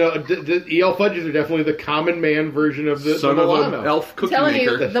the E.L. Fudges are definitely the common man version of the Son Milano. of an elf I'm cookie telling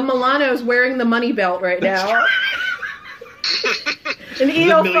maker. you, the Milano's wearing the money belt right now. And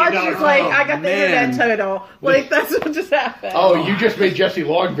E.L. $1 Fudge million. is like, I got the man. internet total. Like, that's what just happened. Oh, you just made Jesse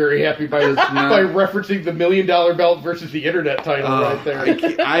Long very happy by referencing the $1 million belt versus the internet title right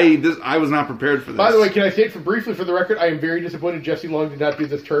there. I was not prepared for this. By the way, can I say it briefly for the record? I am very disappointed Jesse Long did not do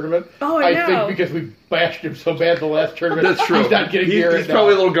this tournament. Oh, I know. think because we bashed him so bad the last tournament. That's true. He's not getting near He's it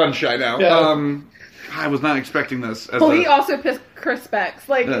probably a now. little gun shy now. Yeah. I was not expecting this. As Well, a, he also pissed Chris Specs.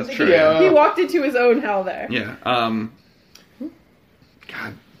 Like, That's true, he, yeah. he walked into his own hell there. yeah.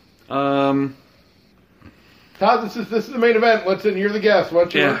 God. Todd, this is the main event. Let's in. You're the guest. Why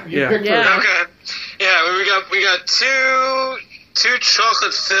don't you, Yeah, you yeah. pick Yeah. first. Okay. Yeah, we got two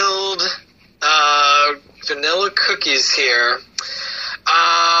chocolate filled vanilla cookies here.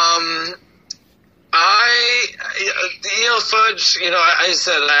 The E.L. Fudge, I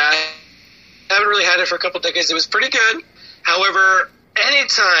said I haven't really had it for a couple decades. It was pretty good. However,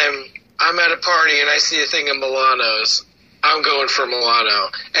 anytime I'm at a party and I see a thing of Milanos, I'm going for Milano.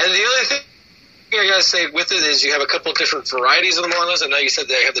 And the other thing I gotta say with it is you have a couple different varieties of the Milanos. I know you said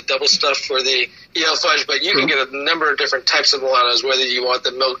they have the double stuff for the E.L. Fudge, but you can get a number of different types of Milanos, whether you want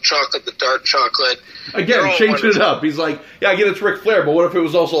the milk chocolate, the dark chocolate. They're Again, all changing it wonderful. up. He's like, yeah, I get it's Ric Flair, but what if it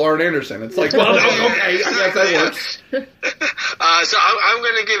was also Arn Anderson? It's like, well, okay, I guess that works. So I'm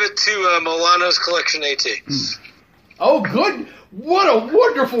going to give it to Milano's Collection AT. Oh, good. What a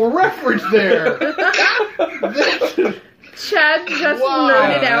wonderful reference there. Chad just Wow.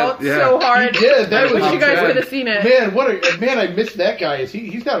 nerded out Yeah. so hard. He did. That I wish was you guys Chad. could have seen it. Man, I missed that guy.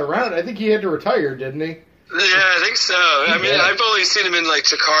 He's not around. I think he had to retire, didn't he? Yeah, I think so. I mean, Yeah. I've only seen him in like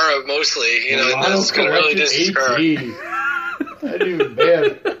Chikara mostly. That's kind of really just Chikara. That dude,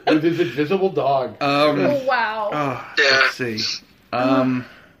 man, with his invisible dog. Oh, wow. Let's see. I'm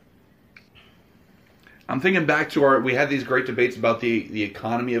thinking back to we had these great debates about the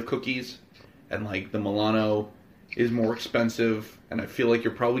economy of cookies, and like the Milano is more expensive, and I feel like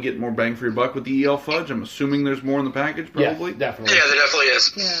you're probably getting more bang for your buck with the E.L. Fudge. I'm assuming there's more in the package, probably. Yes, definitely. Yeah, there definitely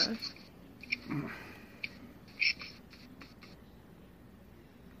is. Yeah.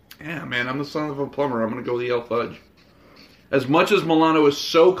 Yeah, man, I'm the son of a plumber. I'm going to go with E.L. Fudge. As much as Milano is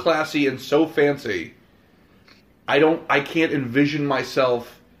so classy and so fancy, I can't envision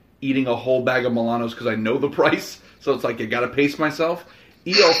myself eating a whole bag of Milanos because I know the price. So it's like I got to pace myself.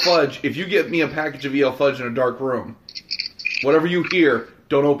 E.L. Fudge, if you get me a package of E.L. Fudge in a dark room, whatever you hear,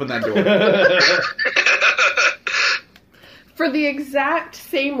 don't open that door. For the exact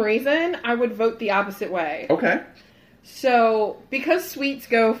same reason, I would vote the opposite way. Okay. So, because sweets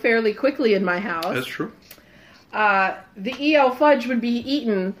go fairly quickly in my house, That's true. the E.L. Fudge would be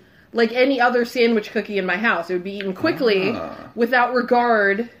eaten like any other sandwich cookie in my house. It would be eaten quickly without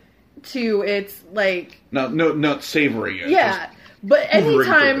regard to its, like... Not savory. Yeah. But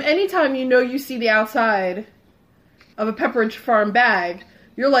Hoovering anytime you see the outside of a Pepperidge Farm bag,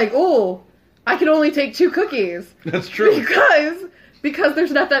 you're like, oh, I can only take 2 cookies. That's true. Because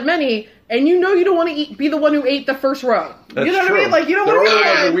there's not that many, and you don't want to be the one who ate the first row. That's you know true. what I mean? Like, you don't There want to are be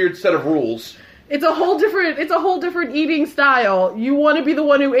like a like, weird set of rules. it's a whole different eating style. You want to be the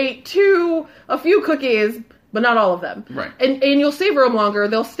one who ate a few cookies, but not all of them. Right. And you'll savor them longer.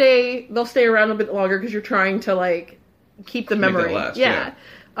 They'll stay around a bit longer because you're trying to like keep the Make that memory. last, yeah.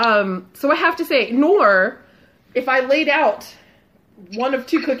 So I have to say, nor if I laid out one of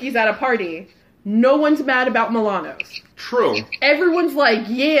 2 cookies at a party, no one's mad about Milanos. True. Everyone's like,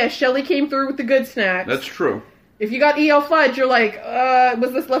 yeah, Shelly came through with the good snacks. That's true. If you got E.L. Fudge, you're like,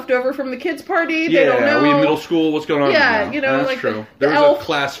 was this left over from the kids' party? They don't know. Are we in middle school? What's going on? Yeah, now? you know, that's like true. the There's elf, a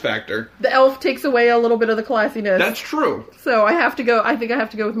class factor. The elf takes away a little bit of the classiness. That's true. So I have to go. I think I have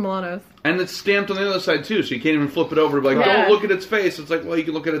to go with Milano's. And it's stamped on the other side too, so you can't even flip it over. Like, Yeah. don't look at its face. It's like, well, you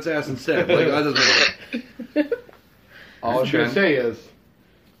can look at its ass instead. Like, that doesn't work. All I'm going to say is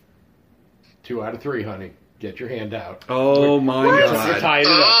 2 out of 3, honey. Get your hand out. Oh my We're god! tying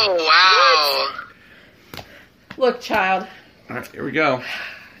it up. Oh, wow. Look, child. All right, here we go.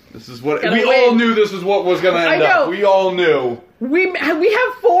 This is what Gotta we win. all knew. This is what was going to end I know. up. We all knew. We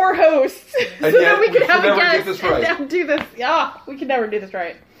have 4 hosts, so And that yet we we can have could a never get guest this right. and now do this. Yeah, we can never do this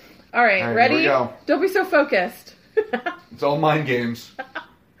right. All right, All right, ready? here we go. Don't be so focused. It's all mind games.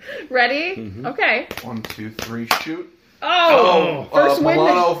 Ready? Mm-hmm. Okay. 1, 2, 3, shoot. Oh, first win.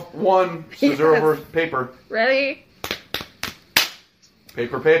 Milano 1, scissor Yes. over paper. Ready?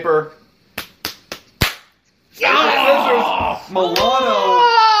 Paper. Yes! Milano,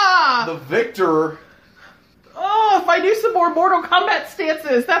 Ah! the victor. Oh, if I knew some more Mortal Kombat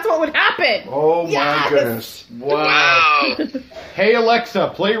stances, that's what would happen. Oh my Yes! goodness. Wow. Wow. Hey,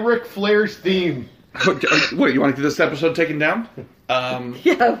 Alexa, play Ric Flair's theme. Wait, you want to get this episode taken down?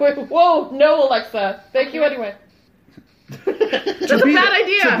 Yeah. Whoa, no, Alexa. Thank you anyway. That's a bad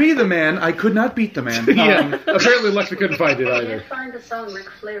idea. To be the man, I could not beat the man. Yeah, apparently Alexa couldn't find it I either. can't find the song Ric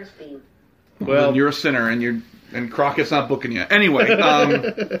Flair's theme. Well, you're a sinner, and Crockett's not booking you. Anyway,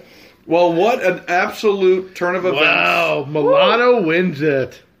 well, what an absolute turn of events. Wow, Milano wins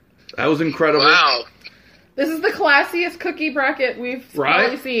it. That was incredible. Wow. This is the classiest cookie bracket we've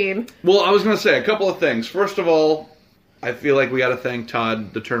probably seen. Well, I was going to say a couple of things. First of all, I feel like we got to thank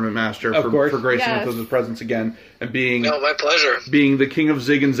Todd, the tournament master, Of course. for gracing Yes. with his presence again and being No, my pleasure. the king of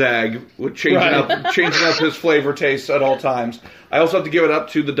zig and zag, with changing up his flavor tastes at all times. I also have to give it up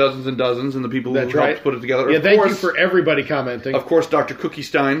to the dozens and dozens and the people who That's helped right. put it together. Yeah, Of thank course, you for everybody commenting. Of course, Dr. Cookie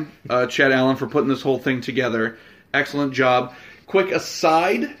Stein, Chad Allen, for putting this whole thing together. Excellent job. Quick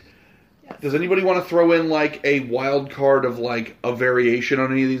aside, does anybody want to throw in like a wild card of like a variation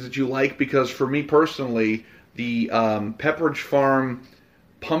on any of these that you like? Because for me personally, the Pepperidge Farm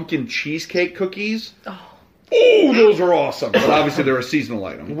pumpkin cheesecake cookies, oh, those are awesome. But obviously they're a seasonal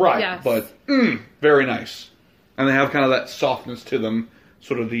item. Right. Yes. But very nice. And they have kind of that softness to them,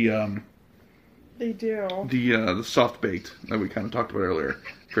 sort of the They do. the soft baked that we kind of talked about earlier.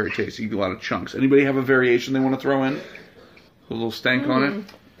 Very tasty. You get a lot of chunks. Anybody have a variation they want to throw in? A little stank on it?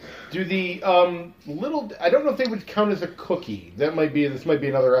 Do the little? I don't know if they would count as a cookie. This might be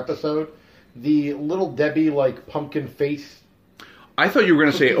another episode. The Little Debbie like pumpkin face. I thought you were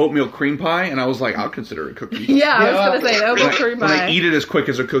going to say oatmeal cream pie, and I was like, I'll consider it a cookie. Yeah, I was going to say oatmeal cream When I pie. eat it as quick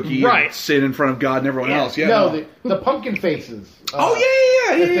as a cookie, Right. and sit in front of God and everyone else. Yeah. No, the pumpkin faces. Oh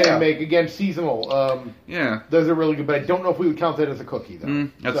that yeah. they make again seasonal. Yeah. Those are really good, but I don't know if we would count that as a cookie though.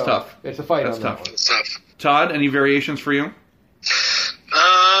 That's So, tough. It's a fight That's on tough. that one. It's tough. Todd, any variations for you?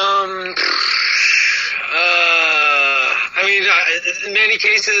 I mean, in many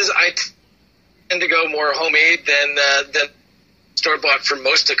cases, I tend to go more homemade than store bought for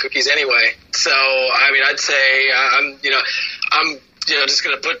most of cookies anyway. So, I mean, I'd say I'm just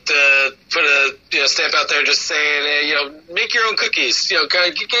gonna put a stamp out there, just saying, make your own cookies. Get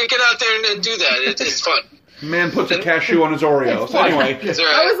out there and do that. It's fun. Man puts a cashew on his Oreos. fine. Anyway. It's all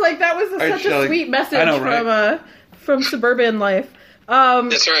I right. was like, that was Right, such a Shelley. sweet message I know, from suburban life.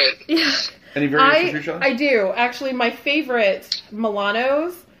 That's right. Yeah. Any variations for you, Shelley? I do. Actually, my favorite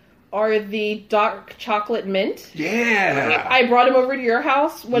Milanos are the dark chocolate mint. Yeah. I brought them over to your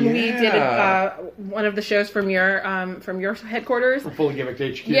house when we did Yeah. one of the shows from your headquarters. Fully gimmicked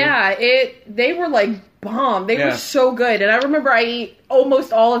HQ. Yeah, they were like bomb. They Yeah. were so good, and I remember I ate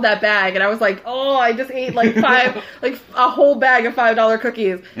almost all of that bag, and I was like, oh, I just ate like a whole bag of $5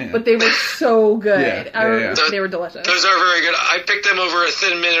 cookies, Yeah. but they were so good. Yeah. They were delicious. Those are very good. I picked them over a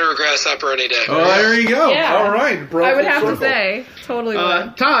thin mint or a grasshopper any day. Oh, there you go. Yeah. All right. Bro, I would full have to circle. say, totally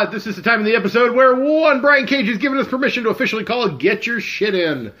would. Todd, this is the time in the episode where one Brian Cage has given us permission to officially call Get Your Shit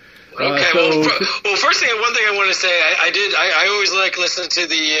In. Okay. First thing, one thing I want to say, I always like listening to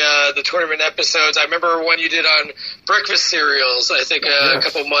the tournament episodes. I remember one you did on breakfast cereals, I think a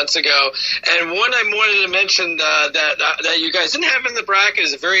couple months ago, and one I wanted to mention that you guys didn't have in the bracket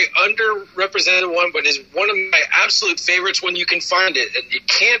is a very underrepresented one, but is one of my absolute favorites when you can find it, and you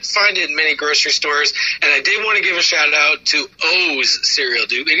can't find it in many grocery stores. And I did want to give a shout out to O's cereal.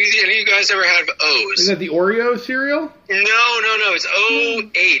 Do any of you guys ever have O's? Is that the Oreo cereal? No. It's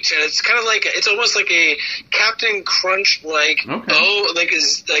OH, and it's kind of like it's almost like a Captain Crunch like O, like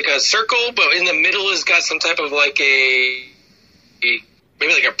a circle, but in the middle has got some type of like maybe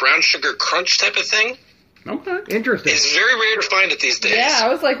like a brown sugar crunch type of thing. Okay. Interesting. It's very rare to find it these days. Yeah, I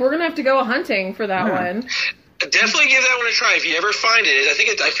was like, we're gonna have to go hunting for that one. Definitely give that one a try if you ever find it.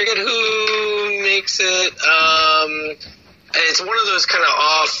 I forget who makes it. It's one of those kind of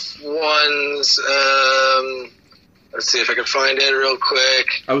off ones. Let's see if I can find it real quick.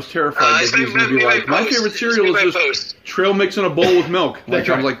 I was terrified that he was going to be like, my favorite cereal is just trail mix in a bowl with milk. Like,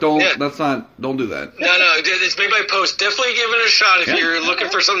 I was like, don't do that. No, it's made by Post. Definitely give it a shot if you're looking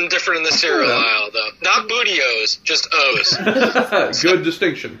for something different in the cereal aisle, though. Not Booty O's, just O's. Good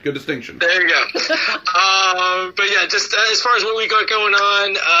distinction. There you go. But yeah, just as far as what we got going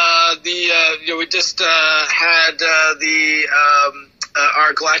on, we just had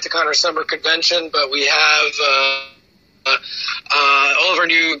our Galacticon, our summer convention, but we have all of our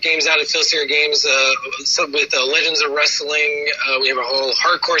new games out at Phil Singer Games with Legends of Wrestling. We have a whole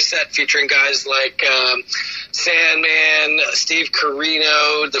hardcore set featuring guys like Sandman, Steve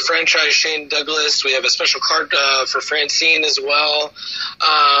Corino, the franchise Shane Douglas. We have a special card for Francine as well,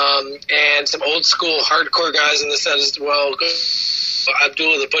 and some old school hardcore guys in the set as well.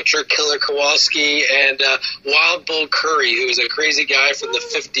 Abdullah the Butcher, Killer Kowalski, and Wild Bull Curry, who is a crazy guy from the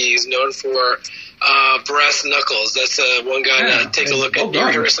 50s known for brass knuckles. That's one guy that takes a look at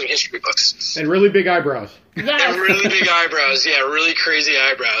wrestling history books. And really big eyebrows. And really big eyebrows, yeah, really crazy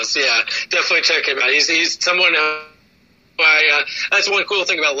eyebrows, yeah. Definitely check him out. He's someone that's one cool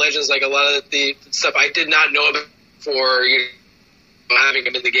thing about Legends, like a lot of the stuff I did not know about before, having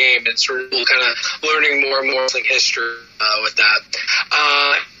him in the game. It's really cool kind of learning more and more wrestling history with that.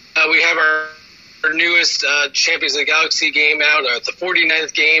 We have our newest Champions of the Galaxy game out, the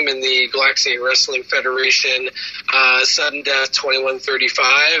 49th game in the Galaxian Wrestling Federation, Sudden Death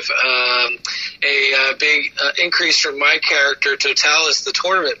 2135. A big increase from my character, Totalis, the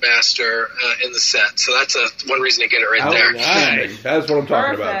Tournament Master, in the set. So that's one reason to get it right there. Nice. That's what I'm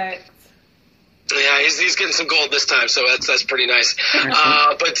talking about. Yeah, he's getting some gold this time, so that's pretty nice.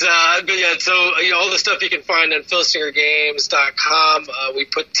 But yeah, so all the stuff you can find on philsingergames.com. We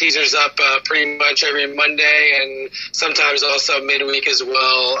put teasers up pretty much every Monday, and sometimes also midweek as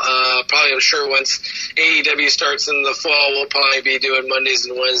well. I'm sure once AEW starts in the fall, we'll probably be doing Mondays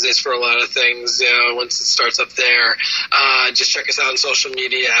and Wednesdays for a lot of things. Once it starts up there, just check us out on social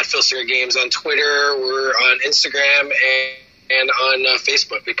media at Phil Singer Games on Twitter. We're on Instagram and on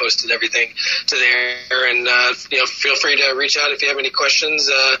Facebook. We posted everything to there, and feel free to reach out if you have any questions.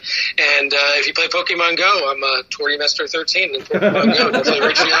 And if you play Pokemon Go, I'm TortyMaster13 in Pokemon Go. Definitely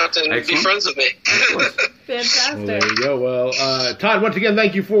reach out and be friends with me. Fantastic. Well, there you go. Well, Todd, once again,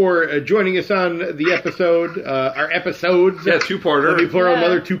 thank you for joining us on the episode. Our episodes. Yeah, two-parter.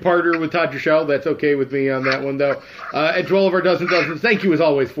 Another two-parter with Todd Drachel. That's okay with me on that one, though. And to all of our dozens, thank you as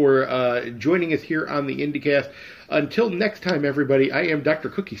always for joining us here on the IndieCast. Until next time, everybody, I am Dr.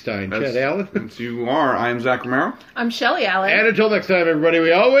 Cookie Stein. Chad Allen. Yes, you are. I am Zach Romero. I'm Shelly Allen. And until next time, everybody,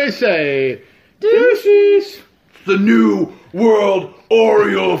 we always say, deuces. The new world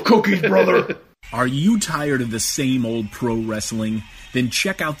Oreo of cookies, brother. Are you tired of the same old pro wrestling? Then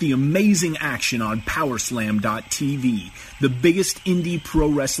check out the amazing action on Powerslam.tv, the biggest indie pro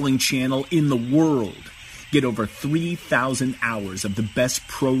wrestling channel in the world. Get over 3,000 hours of the best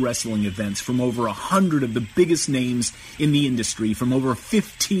pro wrestling events from over 100 of the biggest names in the industry from over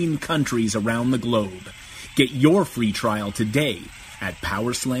 15 countries around the globe. Get your free trial today at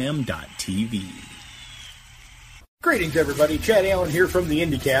Powerslam.tv. Greetings, everybody. Chad Allen here from the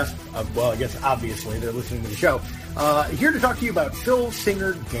IndieCast. Well, I guess obviously they're listening to the show. Here to talk to you about Phil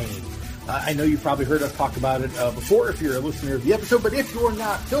Singer Games. I know you've probably heard us talk about it before if you're a listener of the episode, but if you're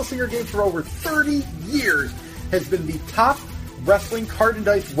not, Phil Singer Games for over 30 years has been the top wrestling card and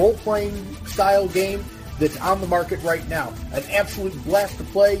dice role-playing style game that's on the market right now. An absolute blast to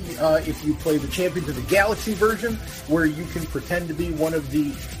play if you play the Champions of the Galaxy version, where you can pretend to be one of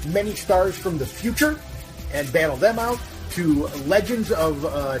the many stars from the future and battle them out, to Legends of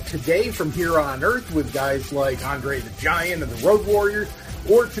today from here on Earth with guys like Andre the Giant and the Road Warriors,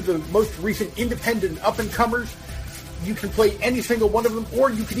 or to the most recent independent up-and-comers. You can play any single one of them,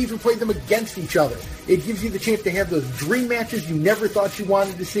 or you can even play them against each other. It gives you the chance to have those dream matches you never thought you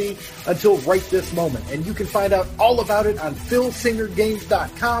wanted to see until right this moment. And you can find out all about it on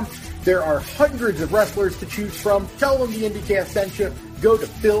PhilSingerGames.com. There are hundreds of wrestlers to choose from. Tell them the IndieCast sent you. Go to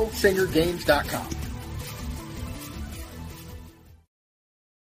PhilSingerGames.com.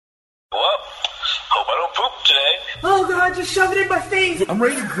 Well, hope I don't poop today. Oh God, just shove it in my face. I'm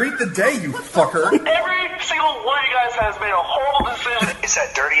ready to greet the day, you fucker. Every single one of you guys has made a horrible decision. It's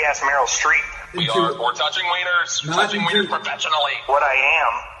that dirty ass Meryl Streep. We're touching wieners. Touching wieners professionally. What I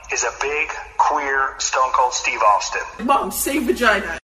am is a big, queer, Stone Cold Steve Austin. Mom, say vagina.